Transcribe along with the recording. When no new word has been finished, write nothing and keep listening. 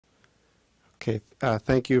Okay,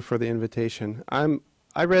 thank you for the invitation.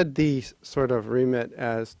 I read the sort of remit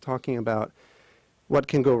as talking about what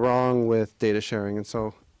can go wrong with data sharing, and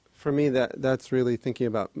so for me that's really thinking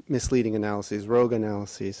about misleading analyses, rogue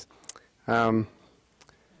analyses. Some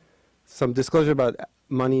disclosure about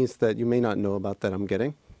monies that you may not know about that I'm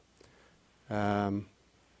getting. And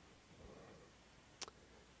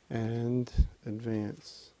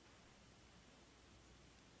advance.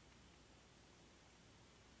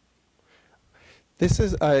 This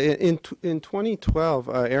is, in 2012,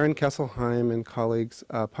 Aaron Kesselheim and colleagues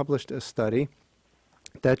published a study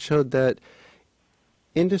that showed that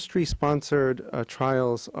industry-sponsored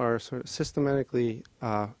trials are sort of systematically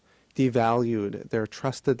devalued. They're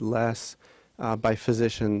trusted less by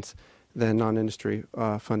physicians than non-industry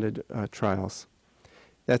funded trials.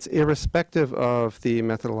 That's irrespective of the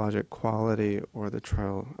methodologic quality or the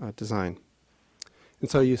trial design. And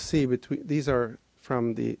so you see, these are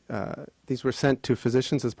from the, these were sent to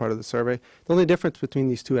physicians as part of the survey. The only difference between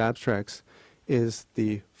these two abstracts is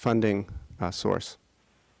the funding source.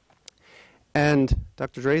 And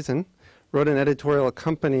Dr. Drazen wrote an editorial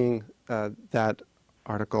accompanying that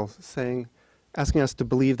article asking us to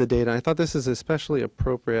believe the data. And I thought this is especially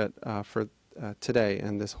appropriate for today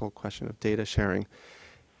and this whole question of data sharing.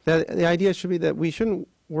 The idea should be that we shouldn't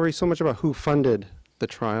worry so much about who funded the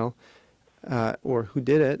trial or who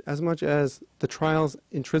did it, as much as the trial's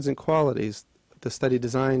intrinsic qualities, the study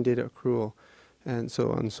design, data accrual, and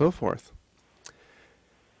so on and so forth.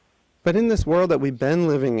 But in this world that we've been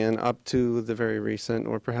living in up to the very recent,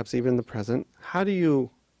 or perhaps even the present, how do you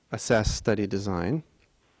assess study design?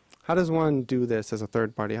 How does one do this as a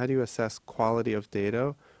third party? How do you assess quality of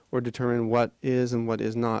data or determine what is and what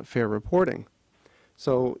is not fair reporting?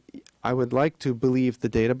 So I would like to believe the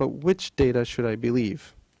data, but which data should I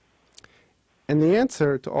believe? And the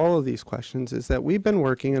answer to all of these questions is that we've been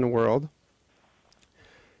working in a world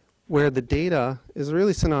where the data is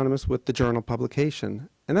really synonymous with the journal publication.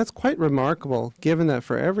 And that's quite remarkable, given that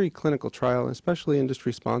for every clinical trial, especially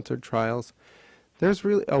industry-sponsored trials, there's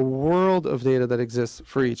really a world of data that exists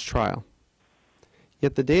for each trial.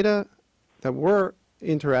 Yet the data that we're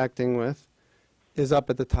interacting with is up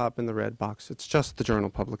at the top in the red box. It's just the journal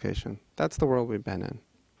publication. That's the world we've been in.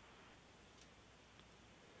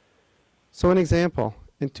 So an example,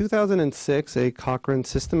 in 2006, a Cochrane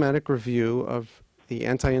systematic review of the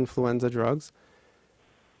anti-influenza drugs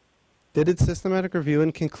did its systematic review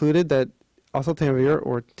and concluded that oseltamivir,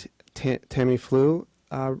 or Tamiflu,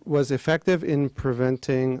 was effective in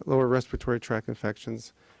preventing lower respiratory tract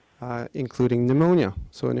infections, including pneumonia,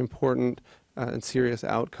 so an important and serious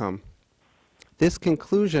outcome. This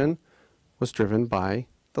conclusion was driven by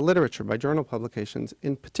the literature, by journal publications.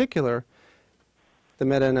 In particular, the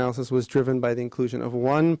meta-analysis was driven by the inclusion of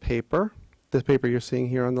one paper, the paper you're seeing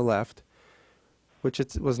here on the left, which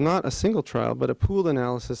was not a single trial, but a pooled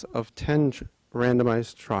analysis of 10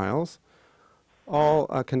 randomized trials, all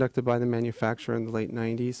conducted by the manufacturer in the late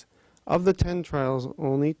 90s. Of the 10 trials,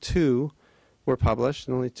 only 2 were published,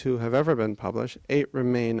 and only 2 have ever been published. 8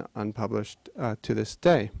 remain unpublished to this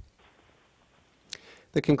day.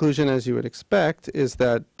 The conclusion, as you would expect, is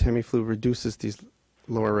that Tamiflu reduces these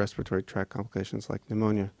lower respiratory tract complications like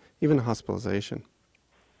pneumonia, even hospitalization.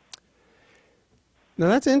 Now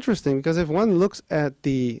that's interesting, because if one looks at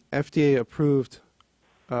the FDA-approved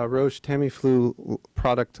Roche Tamiflu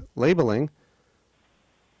product labeling,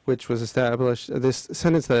 which was established, this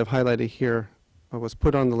sentence that I've highlighted here was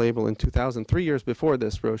put on the label in 2000, 3 years before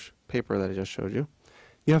this Roche paper that I just showed you,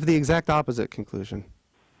 you have the exact opposite conclusion.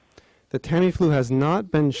 The Tamiflu has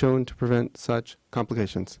not been shown to prevent such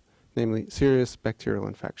complications, namely serious bacterial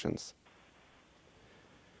infections.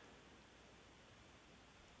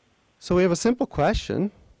 So we have a simple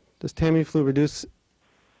question. Does Tamiflu reduce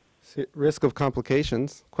risk of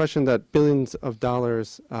complications? Question that billions of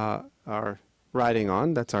dollars are riding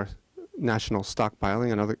on. That's our national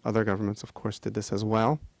stockpiling, and other governments, of course, did this as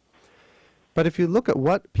well. But if you look at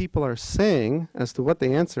what people are saying as to what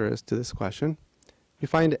the answer is to this question, you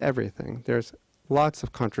find everything. There's lots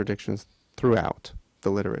of contradictions throughout the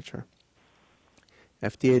literature.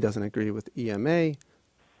 FDA doesn't agree with EMA.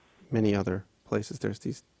 Many other places there's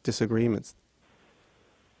these disagreements.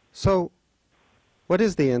 So what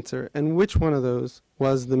is the answer, and which one of those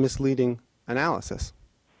was the misleading analysis?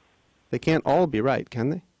 They can't all be right, can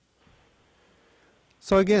they?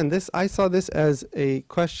 So again, I saw this as a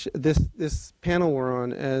question, this panel we're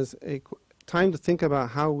on as a time to think about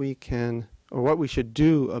how we can, or what we should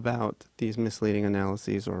do about these misleading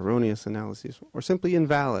analyses or erroneous analyses, or simply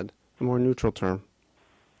invalid, a more neutral term.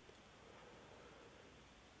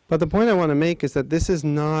 But the point I want to make is that this is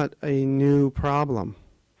not a new problem.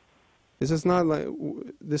 This is not like,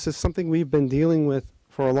 this is something we've been dealing with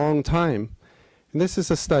for a long time. And this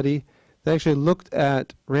is a study that actually looked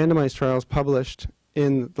at randomized trials published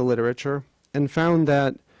in the literature and found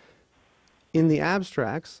that in the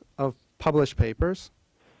abstracts of published papers,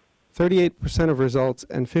 38% of results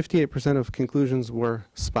and 58% of conclusions were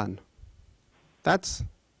spun. That's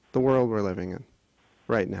the world we're living in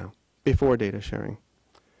right now, before data sharing.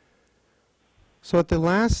 So at the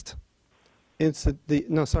last,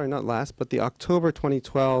 the October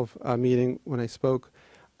 2012 meeting when I spoke,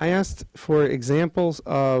 I asked for examples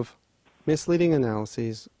of misleading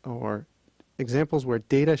analyses or examples where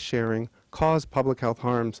data sharing caused public health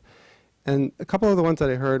harms. And a couple of the ones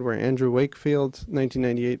that I heard were Andrew Wakefield's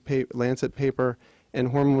 1998 Lancet paper and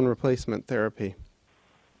hormone replacement therapy.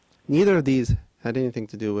 Neither of these had anything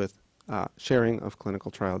to do with sharing of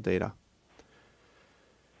clinical trial data.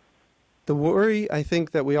 The worry I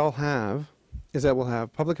think that we all have is that we'll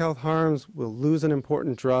have public health harms, we'll lose an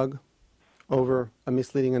important drug over a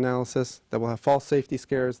misleading analysis, that we'll have false safety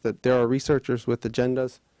scares, that there are researchers with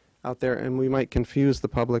agendas out there, and we might confuse the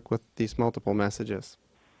public with these multiple messages.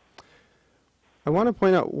 I want to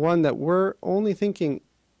point out one that we're only thinking,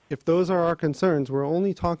 if those are our concerns, we're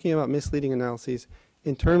only talking about misleading analyses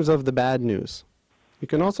in terms of the bad news. You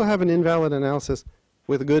can also have an invalid analysis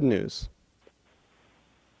with good news,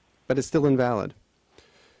 but it's still invalid.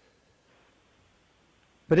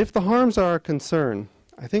 But if the harms are a concern,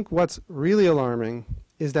 I think what's really alarming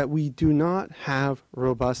is that we do not have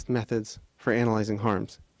robust methods for analyzing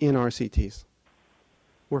harms in RCTs.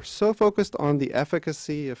 We're so focused on the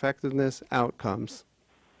efficacy, effectiveness, outcomes,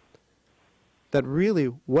 that really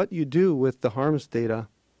what you do with the harms data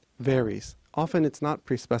varies. Often it's not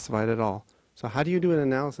pre-specified at all. So how do you do an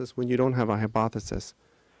analysis when you don't have a hypothesis?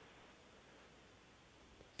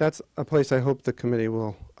 That's a place I hope the committee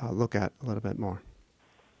will look at a little bit more.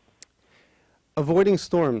 Avoiding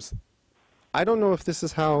storms. I don't know if this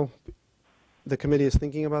is how the committee is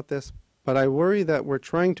thinking about this, but I worry that we're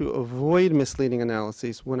trying to avoid misleading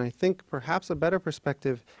analyses when I think perhaps a better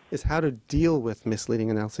perspective is how to deal with misleading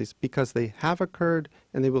analyses, because they have occurred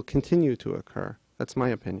and they will continue to occur. That's my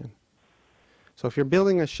opinion. So if you're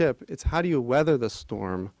building a ship, it's how do you weather the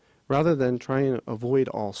storm rather than trying to avoid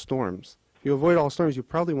all storms. If you avoid all storms, you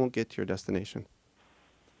probably won't get to your destination.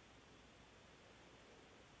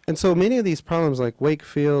 And so many of these problems like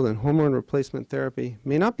Wakefield and hormone replacement therapy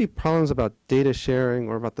may not be problems about data sharing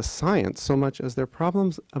or about the science so much as they're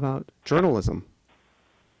problems about journalism.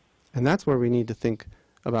 And that's where we need to think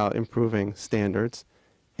about improving standards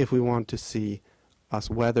if we want to see us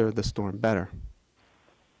weather the storm better.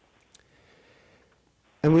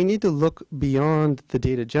 And we need to look beyond the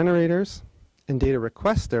data generators and data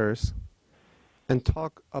requesters and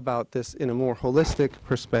talk about this in a more holistic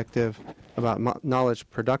perspective about knowledge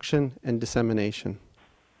production and dissemination.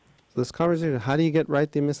 So this conversation, how do you get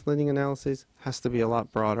right the misleading analyses, has to be a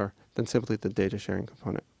lot broader than simply the data sharing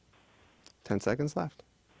component. 10 seconds left.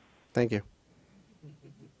 Thank you.